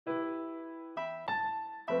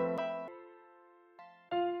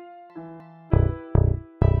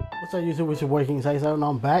What's up, YouTube? It's your boy King Say Something.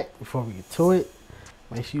 I'm back. Before we get to it,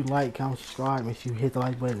 make sure you like, comment, subscribe. Make sure you hit the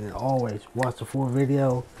like button, and always watch the full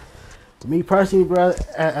video. Me personally, brother,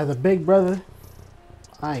 as a big brother,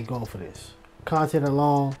 I ain't going for this. Content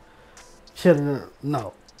alone, chilling.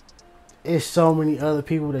 No, it's so many other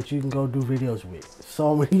people that you can go do videos with.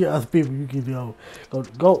 So many other people you can go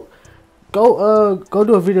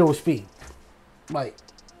do a video with Speed. Like,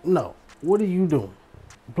 no, what are you doing?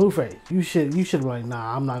 BLUEFACE, you should be like,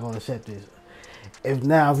 nah, I'm not gonna accept this. If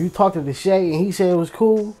you talk to the Shay and he said it was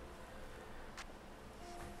cool,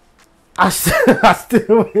 I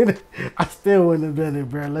still wouldn't have done it,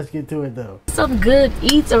 bro. Let's get to it though. Some good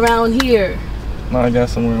eats around here. No, I got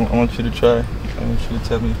somewhere I want you to try. I want you to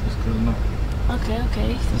tell me if it's good or not.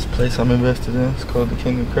 Okay. This place I'm invested in, it's called the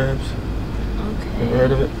King of Crabs. Okay. Ever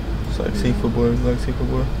heard of it? It's like seafood boy. You like seafood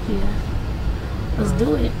boy? Yeah. Let's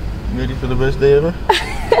do it. Ready for the best day ever? Yeah.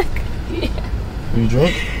 You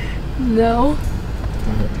drink? No.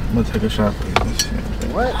 Alright, I'm gonna take a shot for you. Let's see.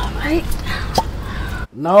 What? Alright.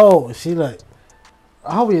 No, she like.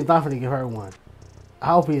 I hope he's not finna give her one. I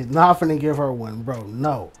hope he's not finna give her one, bro.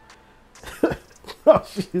 No. No,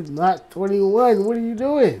 she's not 21. What are you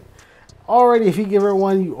doing? Already, if you give her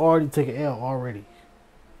one, you already took an L already.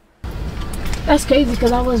 That's crazy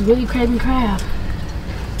because I was really craving crab.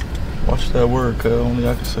 Watch that word, cuz only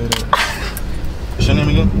I can say that. What's your name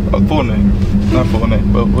again? Oh, full name. Not full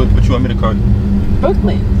name, but what you want me to call you?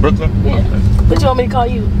 Brooklyn. Brooklyn? Yeah. Okay. What you want me to call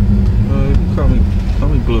you? You call me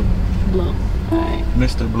Blue. Blue. Alright.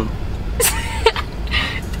 Mr. Blue.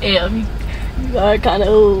 Damn, you are kind of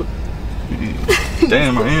old.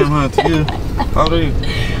 Damn, I am, huh, to you? How old are you?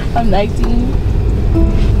 I'm 19.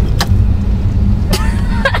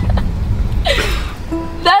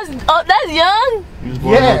 That's young? You was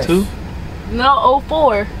born in 02? No,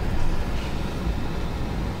 04.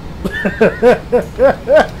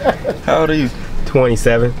 How old are you?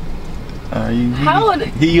 27. How old?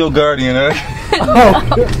 He your guardian, huh?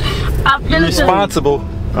 I'm You responsible.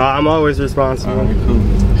 I'm always responsible. Alright, cool.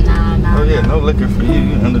 Nah. Oh yeah, no liquor for you.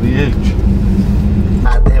 You're under the age.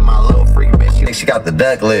 I damn my little freak bitch. She got the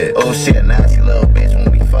duck lid. Oh shit, nasty little bitch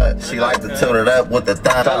when we fuck. She like to tilt it up with the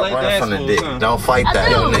thigh. Stop like running from the dick. huh? Don't fight that.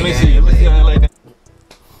 Yo, Let me nigga. see. Let me see how I like that.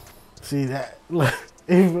 See that?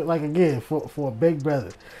 Like again, for a big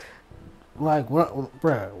brother. Like,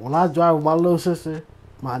 when I drive with my little sister,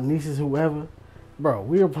 my nieces, whoever, bro,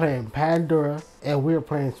 we were playing Pandora and we were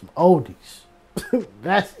playing some oldies.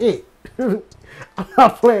 That's it. I'm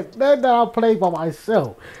not playing that. I play by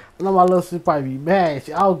myself. I know my little sister probably be mad.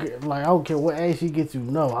 I don't care what age she gets to.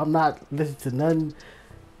 No, I'm not listening to nothing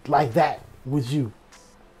like that with you.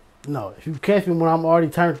 No, if you catch me when I'm already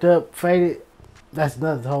turned up, faded, that's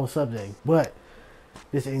another whole subject. But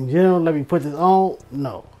just in general, let me put this on.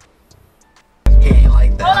 No. He ain't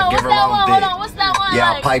like that. I give her long dick. Hold on, what's that one?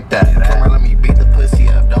 Yeah, I'll pipe that. Come on, let me beat the pussy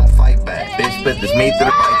up. Don't fight back. Bitch, spit this meat through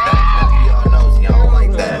the pipe that. Y'all knows y'all don't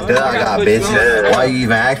like that. Dude, I got bitches. Why you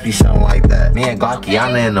even ask me something like that? Me and Glocky,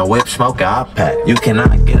 I'm in the whip smoking hot pack. You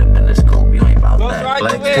cannot get up in this coupe. You ain't about that.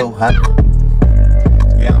 Flex too hot.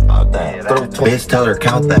 Yeah, I'm about that. Throw bitch, tell her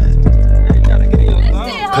count that.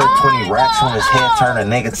 Put 20 racks on his head, turn a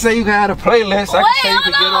nigga. Say you got a playlist. I can say you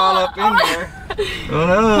can get all up in there.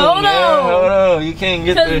 Hold on. You can't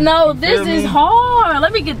get the. No, this is hard.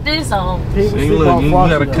 Let me get this on. See, look, you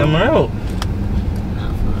gotta come out.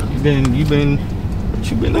 You been, what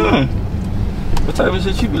you been on? What type of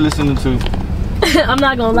shit you be listening to? I'm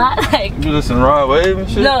not gonna lie. Like, You be listening to Rod Wave and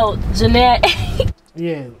shit? no, Jeanette.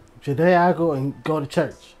 Yeah, today I go to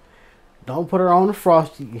church. Don't put her on the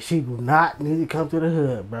frosty, and she do not need to come to the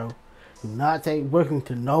hood, bro. Do not take Brooklyn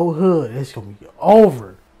to no hood. It's gonna be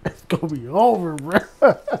over. It's gonna be over, bro.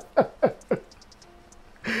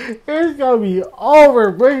 It's gonna be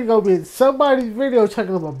over, bro. It's gonna be in somebody's video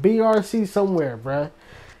checking up a BRC somewhere, bro.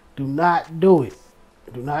 Do not do it.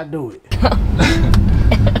 Do not do it.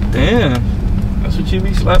 Damn. That's what you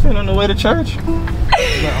be slapping on the way to church?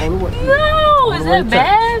 No, is that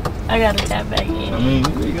bad? I gotta tap back in. I mean,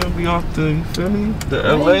 you gonna be off the, you feel me? The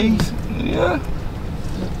LA's? Yeah.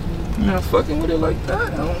 You're not fucking with it like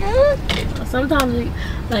that. Sometimes it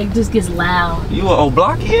like just gets loud. You a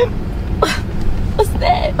O'Blockian? What's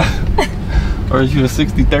that? Or is you a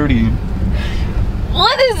 60-30?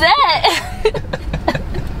 What is that?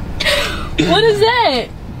 What is that?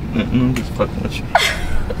 I'm just fucking with you.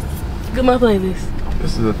 Look at my playlist.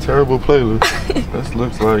 This is a terrible playlist. This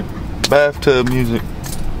looks like bathtub music.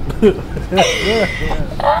 This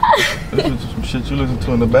is some shit you listen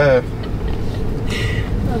to in the bath.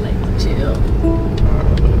 I like to chill.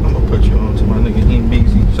 Alright, I'm gonna put you on to my nigga Him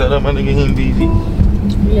Beezy. Shout out my nigga Him Beezy.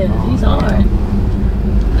 Yeah, he's hard.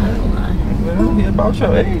 I don't man. He about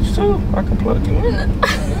your age too. I can plug you in.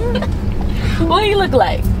 What do you look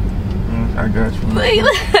like? I got you. What do you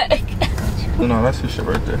look like? No, that's his shit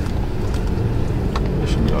right there. It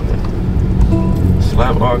should be on there.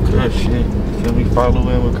 Slap all cut shit. Feel me? Follow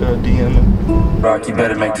in with DM him. Rock, you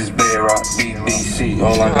better make this bed rock. BBC.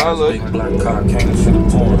 All I got is look. big black cock. Came to the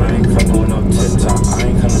porn. I ain't coming with no tip top. I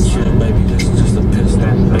ain't coming chill, baby. This is just a piss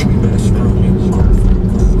stop. Baby, better screw me.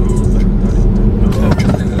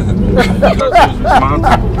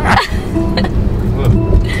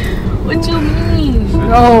 What you mean?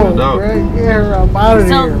 No, bro, get her up out of So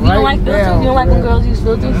here. you don't like filters? You don't like when girls use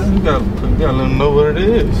filters? You gotta let them know what it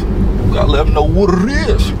is. You gotta let them know what it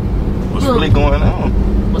is. What's really going on?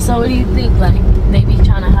 Well, so what do you think? Like, they be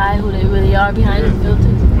trying to hide who they really are behind the filters?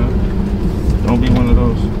 Yeah. Don't be one of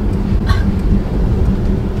those.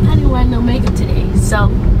 I didn't wear no makeup today,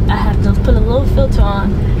 so I have to put a little filter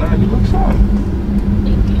on. Nah, you look fine.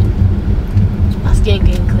 Thank you. My skin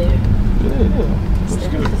getting clear. Yeah. Looks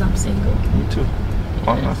good. Because I'm single. Me too.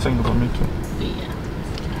 Oh, I'm not single, but me too.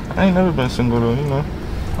 Yeah. I ain't never been single though, you know.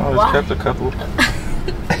 I always Why? kept a couple.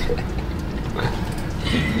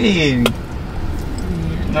 Yeah.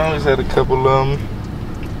 I always had a couple of them.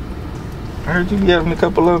 I heard you be having a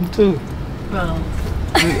couple of them too. Bro.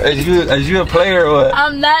 Is you a player or what?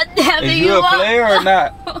 I'm not having Is you a player or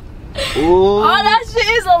not? Ooh. All that shit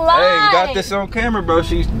is a lie. Hey, you got this on camera, bro.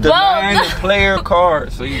 She's denying the player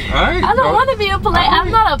card. So you, all right, I don't want to be a player. I'm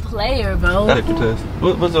not a player, bro. Take the test.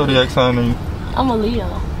 What zodiac sign are you? I'm a Leo.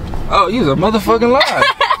 Oh, you's a motherfucking lie.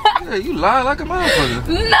 Yeah, you lie like a motherfucker.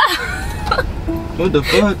 No. What the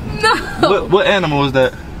fuck? No. What animal is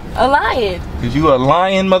that? A lion. Cause you a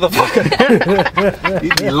lying motherfucker.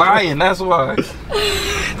 You be lying, that's why.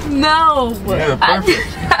 No. Yeah,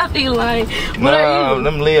 perfect. I be lying. What are Nah, you?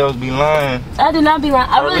 them Leos be lying. I do not be lying.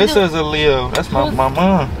 I really do. Alyssa's a Leo. That's my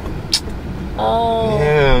mom. Oh.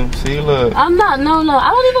 Yeah, see, look. I'm not. No. I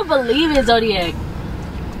don't even believe in zodiac.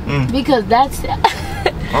 Because that's.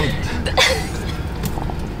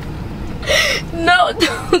 No,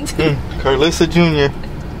 don't do Carlissa Jr.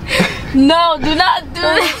 No, do not do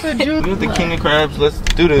that. You're the king of crabs. Let's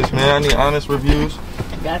do this, man. I need honest reviews.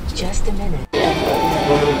 Got just a minute.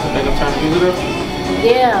 Make them turn the music up.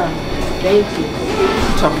 Yeah, thank you.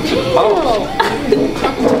 Talking to the boss.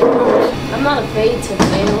 I'm not afraid to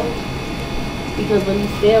fail because when you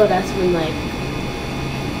fail, that's when like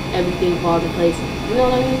everything falls in place. You know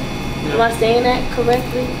what I mean? Yeah. Am I saying that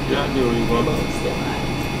correctly? Yeah, I get where you're going. But still, I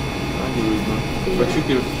get where you're going. Yeah. But you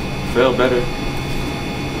could fail better.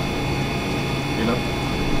 You know?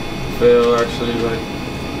 Fail actually like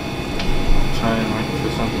trying like for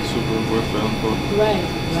something super worth failing for. Right.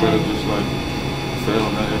 Instead of just like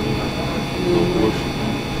failing at every like little bullshit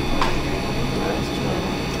thing.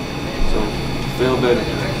 So fail better.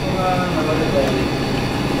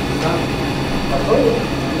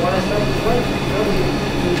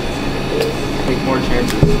 Take more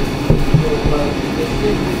chances.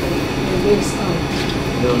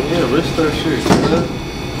 Yo, yeah, risk that shit.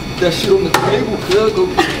 That shit on the table, cuz. Go.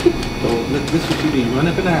 This is what you need. Run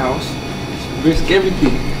up in the house. Risk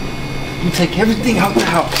everything. You take everything out the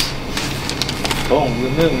house. Boom, you're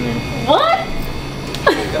a millionaire. What?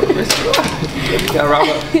 You gotta risk it. You gotta rob a,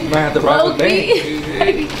 you might have to rob a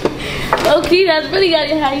bank. Low key, that's really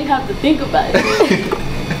how you have to think about it.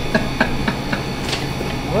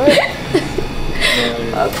 What?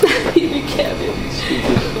 I'm eating cabbage.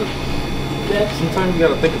 Sometimes you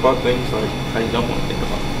gotta think about things like how you don't want to think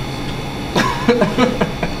about them.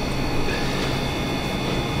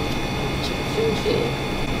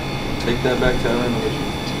 Take that back to Atlanta with you.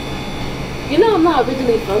 You know I'm not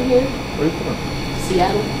originally from here. Where you from?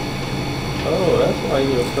 Seattle. Oh, that's why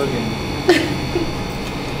you were fucking...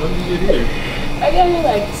 When did you get here? I got here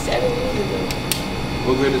like 7 years ago.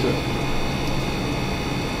 What grade is that?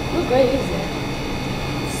 What grade is that?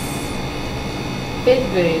 5th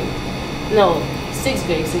grade. No, 6th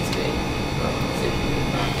grade, 6th grade.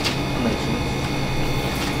 That makes sense.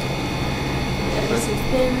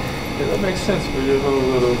 Yeah, that makes sense for your whole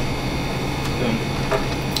little thing.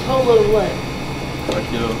 Whole little what? Like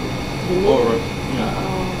your aura. Yeah.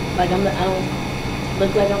 Like I don't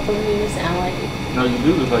look like I'm from here, sound like it. No, you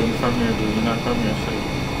do look like you're from here, but you're not from here. So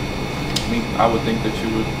I would think that you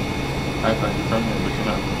would act like you're from here, but you're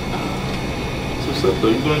not. So what's up though?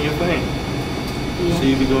 You doing your thing. Yeah. So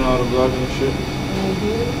you be doing all the vlogging and shit?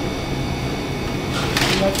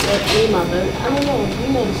 That's me, my brother. I don't know. You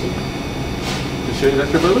know the shit. The shit,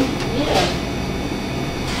 that's your brother? Yeah.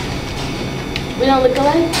 We don't look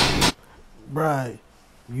alike? Bruh,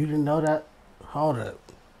 you didn't know that? Hold up.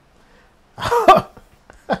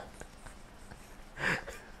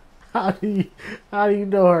 How do you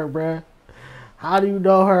know her, bruh? How do you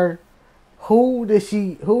know her? Who did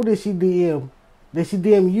she DM? Did she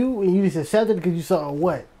DM you and you just accepted it because you saw her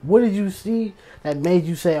what? What did you see that made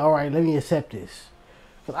you say, all right, let me accept this?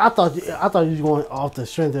 Cause I thought you was going off the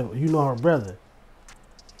strength of you know her brother.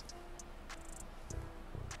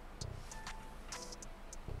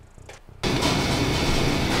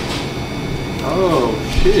 Oh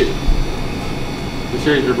shit!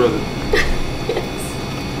 Lachey's your brother.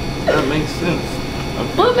 That makes sense.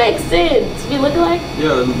 What makes sense? We look alike?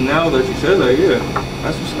 Yeah, now that you said that, yeah,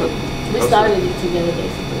 that's what's up. We started it together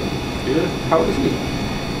basically. Yeah. How old is he?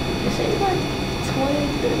 Lachey's like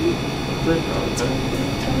 23. 22.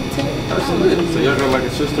 That's lit. So y'all got like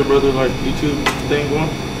a sister brother like YouTube thing going?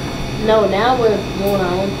 No, now we're doing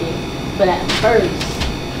our own thing. But at first,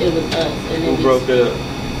 it was us. And Who then broke it up?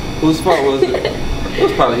 Whose fault was it? It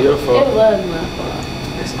was probably your fault. It was my fault.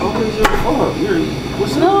 It's always your fault.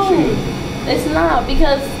 What's No, up with you? it's not,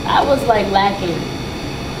 because I was like lacking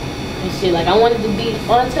and shit. Like I wanted to be,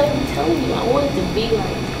 I'm telling you, I wanted to be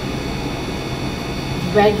like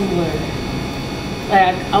regular.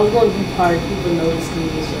 Like I was going to be part of people noticing me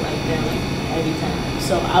and shit like that, like every time.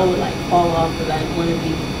 So I would like fall off because I wanted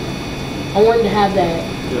to have that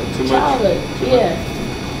childhood. Yeah.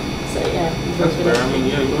 So yeah. That's fair. I mean,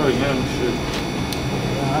 yeah, you are young, shit.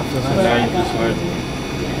 Yeah, I feel So like now you just like,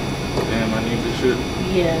 yeah. damn, I need this shit.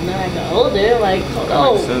 Yeah, now I got older, like, hold That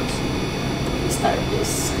on. makes sense. Let me start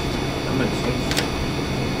this. That makes sense.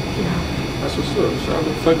 Yeah. That's what's up. Shout out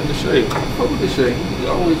to fucking the shade. Fuck with the shade. He's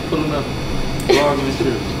always pulling up, vlogging and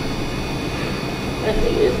shit. That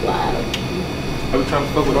nigga is wild. I be trying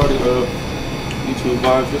to fuck with all the YouTube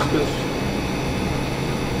vibes just cause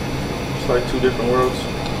it's like two different worlds.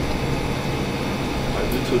 Like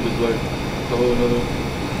YouTube is like a whole nother.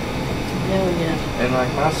 Hell yeah. And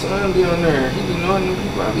like my son be on there, he be knowing them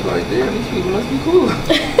people. I be like, damn, these people must be cool.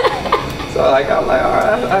 So like I'm like,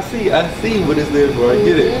 alright, I see what it's there for. I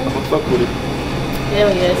get it. I'ma fuck with it.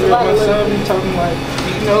 Hell yeah, it's a lot My of son little. be talking like,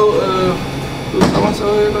 you know, who so and so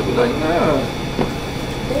is? I be like, nah.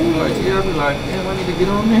 He be like, yeah, I be like, damn, I need to get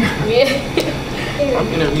on there. Yeah. I'm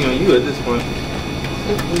interviewing you at this point.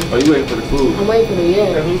 Are you waiting for the food? I'm waiting for the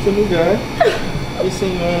Yeah, who's the new guy? I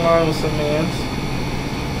seen you online with some mans.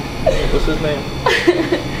 What's his name?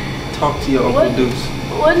 Talk to your Uncle What? Deuce.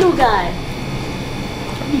 What new guy? I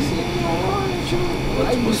be seeing you online and shit.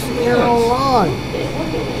 why you What's some sitting there mans? online?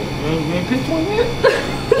 You ain't picked one yet?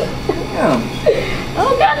 Damn. I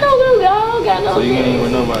don't got no new guy. I don't got no. So you ain't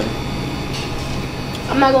with nobody?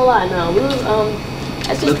 I'm not gonna lie, no. We was,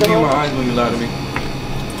 that's just Look the me in my whole. eyes when you lie to me.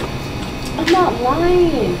 I'm not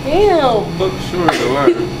lying. Damn. Fuck sure though,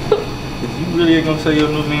 alright. If you really ain't gonna say your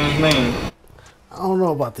new man's name. I don't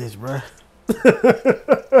know about this, bruh.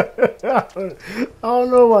 I don't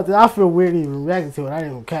know about this. I feel weird even reacting to it. I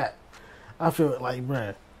didn't even cap. I feel like,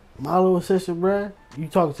 bruh, my little sister, bruh, you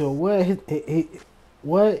talking to a what?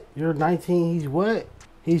 What? You're 19, he's what?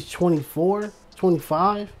 He's 24,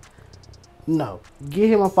 25? No. Get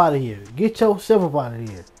him up out of here. Get yourself up out of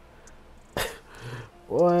here.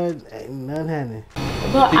 Boy, ain't nothing happening.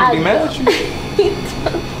 But He be mad at you.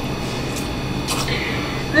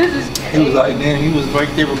 This is crazy. He was like, damn, he was right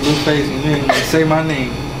there with BLUEFACE and you didn't even say my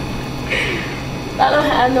name. I don't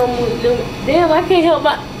have no mood. Damn, I can't help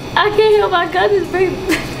my cousins bring.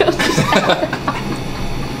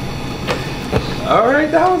 Alright,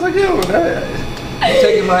 that was a good one. You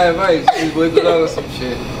taking my advice. Just wake it out or some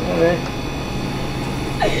shit. Alright.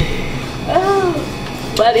 Oh,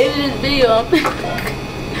 by the end of this video, I'm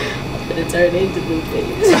gonna turn into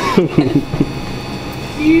BLUEFACE.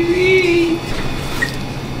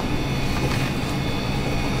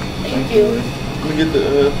 Thank you. Let me get the,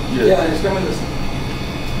 yeah, just come in this.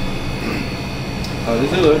 Oh,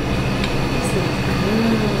 this is it.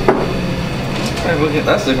 Hey,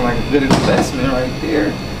 that's looking like a good investment right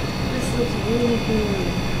there. This looks really good.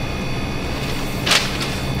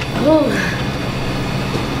 Oh.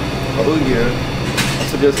 Oh yeah,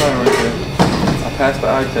 that's a good sign right there. I passed the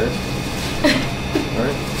eye test.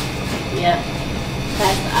 Right? Yeah.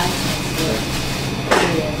 Pass the eye test.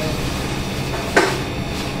 Yeah.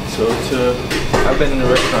 So I've been in the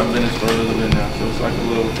restaurant business for a little bit now, so it's like a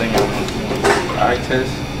little thing I want to do. Eye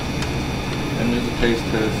test, and there's a taste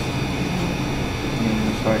test. And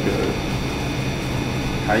it's like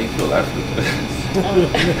how you feel after the test.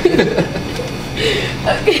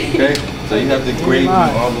 Okay, so you have to grade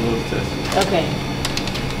them all of those tests. Okay.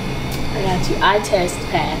 I got you. Eye test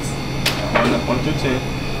pass. 1 through 10.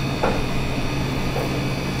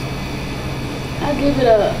 I'll give it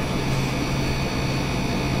a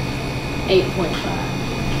 8.5.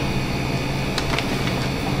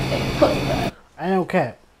 Hey, push back. I don't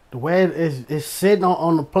cap. The way it's sitting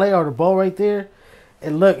on the play or the ball right there, it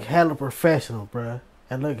looked hella professional, bruh.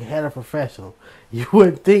 It looked hella professional. You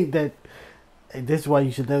wouldn't think that. And this is why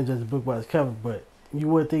you should never judge a book by its cover, but you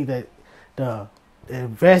would think that the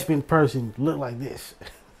investment person looked like this.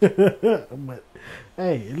 But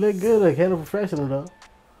hey, it looked good, like hella professional though.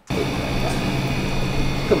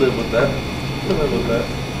 Could live with that. Could live with that.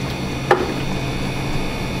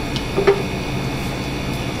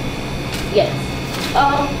 Yes.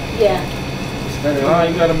 Oh, yeah. Nah,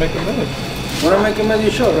 you gotta make a mess. Wanna make a mess? You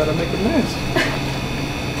sure? You gotta make a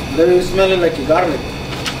mess. Let it smell like a garlic.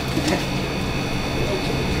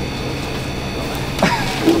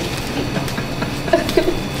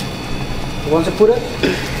 You want to put it?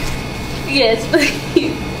 Yes,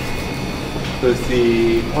 please. Let's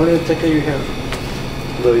see. Only take care of your hair.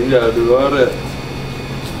 Look, you gotta do all that.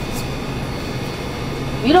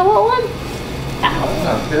 You don't want one?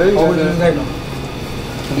 Ow. Yeah, you Always got use that.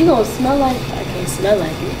 that. You gonna smell like, I can't smell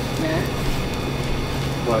like it. Nah.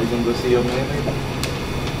 Why, you gonna go see your man later?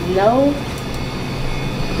 No.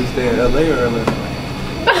 You stay in LA or LA?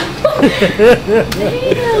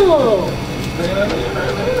 Damn. Stay in LA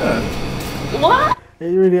or LA? What?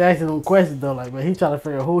 He really asking them questions though, like man, he trying to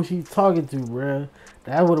figure out who she talking to, bruh.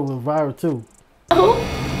 That would have went viral too. Oh,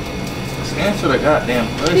 Just answer the goddamn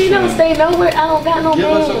question. he don't stay nowhere. I don't got no Give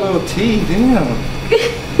us a man. little tea, damn.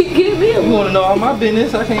 Give me a You little. wanna know all my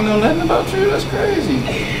business? I can't know nothing about you. That's crazy.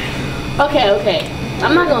 Okay.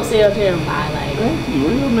 I'm not gonna sit up here and lie like. Thank you.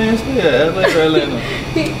 Where your man stay at? LA or Atlanta?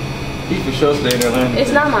 He for sure stay in Atlanta.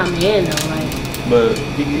 It's not my man though. Like, But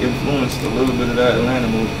he influenced a little bit of that Atlanta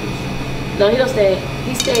movie. no, he don't stay.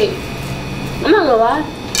 He stayed. I'm not gonna lie.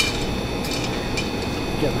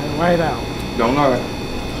 Get that right out. Don't lie.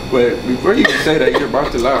 But before you say that, you're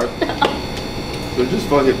about to lie. So just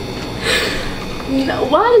fuck it. No,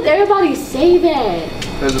 why does everybody say that?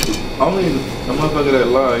 Cause only the motherfucker that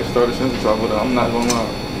lied started sentence off with it. I'm not gonna lie.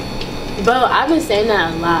 Bro, I've been saying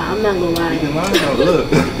that a lot. I'm not gonna You lie. can lie now.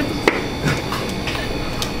 Look.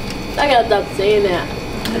 I gotta stop saying that.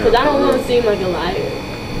 Because I don't want to seem like a liar.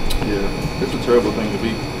 Yeah, it's a terrible thing to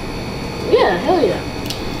be. Yeah, hell yeah.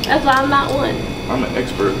 That's why I'm not one. I'm an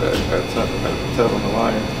expert at telling a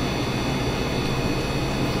liar.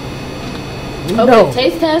 We Okay, know.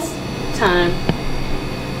 taste test time.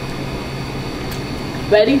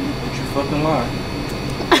 Ready? But you fucking lie.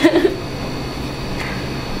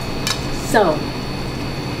 So,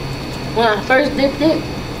 when I first dipped it,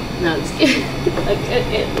 no, I'm just kidding.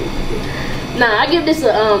 Okay. Nah, I give this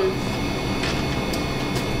a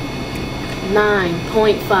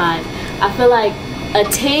 9.5. I feel like a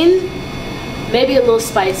 10, maybe a little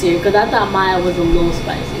spicier, because I thought Maya was a little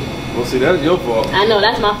spicy. Well, see, that's your fault. I know,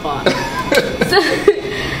 that's my fault.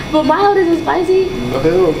 But mild isn't spicy? No,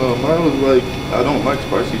 hell no. Mine was like, I don't like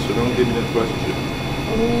spicy, so don't give me that spicy shit.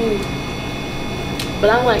 But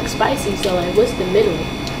I like spicy, so like, what's the middle?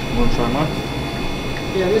 You wanna try mine?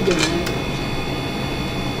 Yeah, let's do mine.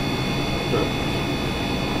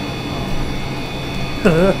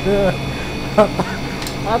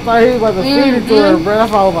 I thought he was about to feed it to her, bro.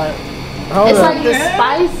 That's why I was like, hold It's up. like the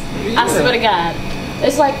spice, I swear to God,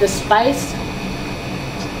 it's like the spice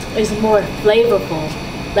is more flavorful.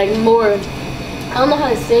 Like more, I don't know how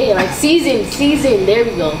to say it, like seasoned, there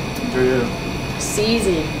we go. Yeah,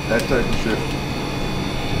 Seasoned. that type of shit.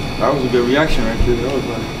 That was a good reaction right there. I was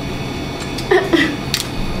like,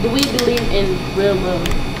 Do we believe in real love?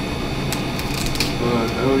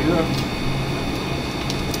 hell yeah.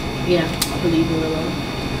 Yeah, I believe in real love.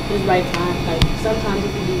 It's right time. Like sometimes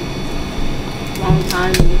it can be wrong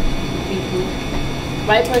time with people.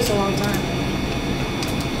 Right person, wrong time.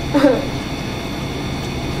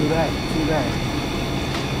 See that.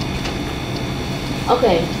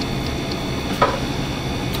 Okay.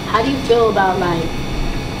 How do you feel about like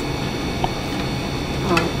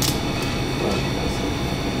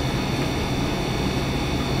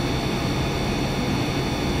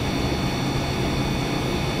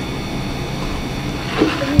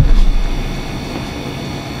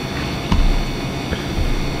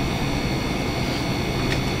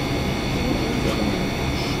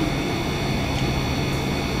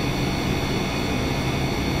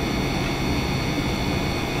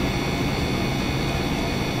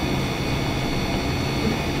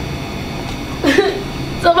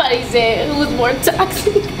somebody said who's more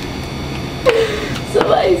toxic?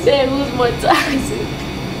 Somebody said who's more toxic?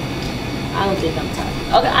 I don't think I'm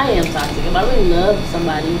toxic. Okay, I am toxic. If I really love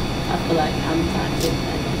somebody, I feel like I'm toxic.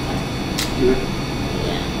 Like I'm toxic.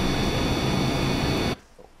 Yeah.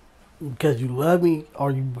 Because you love me,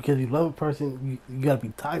 or because you love a person, you gotta be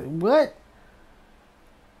toxic. What?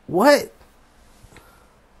 What?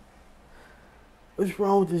 What's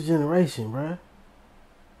wrong with this generation, bruh?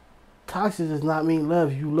 Toxic does not mean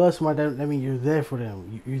love. If you love somebody, that means you're there for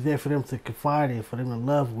them. You're there for them to confide in, for them to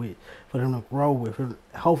love with, for them to grow with, for them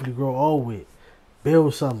to hopefully grow old with,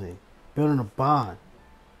 build something, building a bond.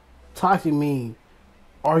 Toxic means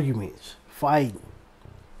arguments, fighting,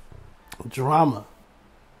 drama.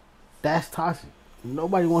 That's toxic.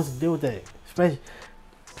 Nobody wants to deal with that. Especially,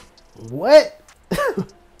 what?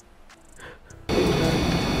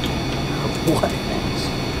 What?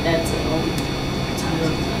 That's it.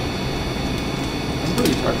 I'm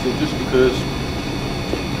really toxic just because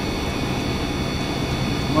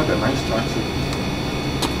I'm like a nice toxic.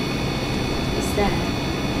 What's that?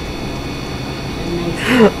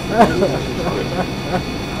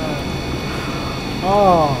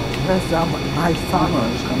 Oh, that's I'm a nice I don't toxic. know, I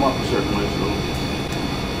just come off a certain way, so.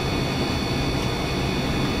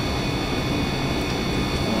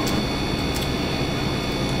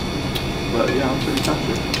 But yeah, I'm pretty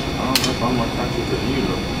toxic. I don't know if I'm more toxic than you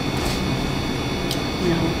though.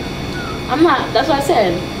 No. I'm not. That's what I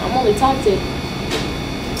said. I'm only toxic.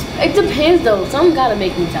 It depends though. Some gotta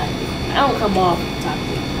make me toxic. I don't come off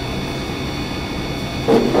toxic.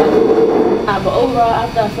 But overall,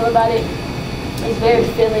 after I feel about it, it's very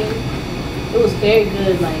filling. It was very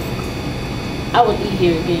good. Like, I would eat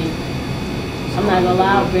here again. I'm not gonna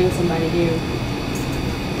lie, I'll bring somebody here.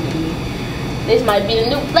 This might be the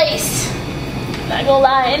new place. Not gonna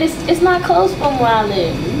lie, and it's not close from where I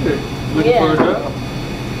live. Looking for a job?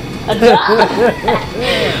 A job?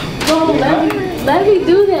 Bro, let me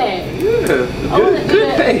do that. Yeah, I wanna do good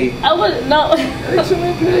that. pay. I wouldn't no.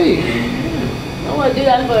 Excellent pay. I wanna do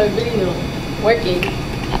that for a video. Working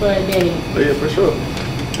for a day. Oh yeah, for sure.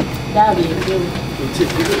 That'd be good. The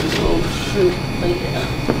tickets, oh shit. But yeah.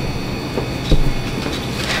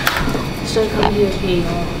 Should come here and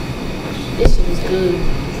y'all. This shit is good.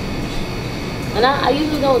 And I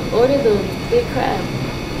usually don't order the big crab.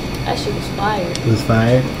 That shit was fire. It was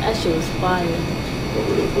fire. That shit was fire.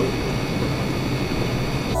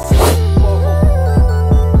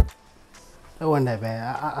 That wasn't that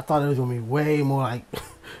bad. I thought it was gonna be way more like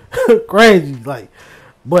crazy. Like,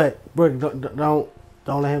 but bro, don't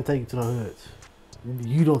let him take you to no hoods.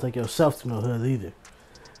 You don't take yourself to no hoods either.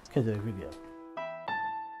 Catch that video.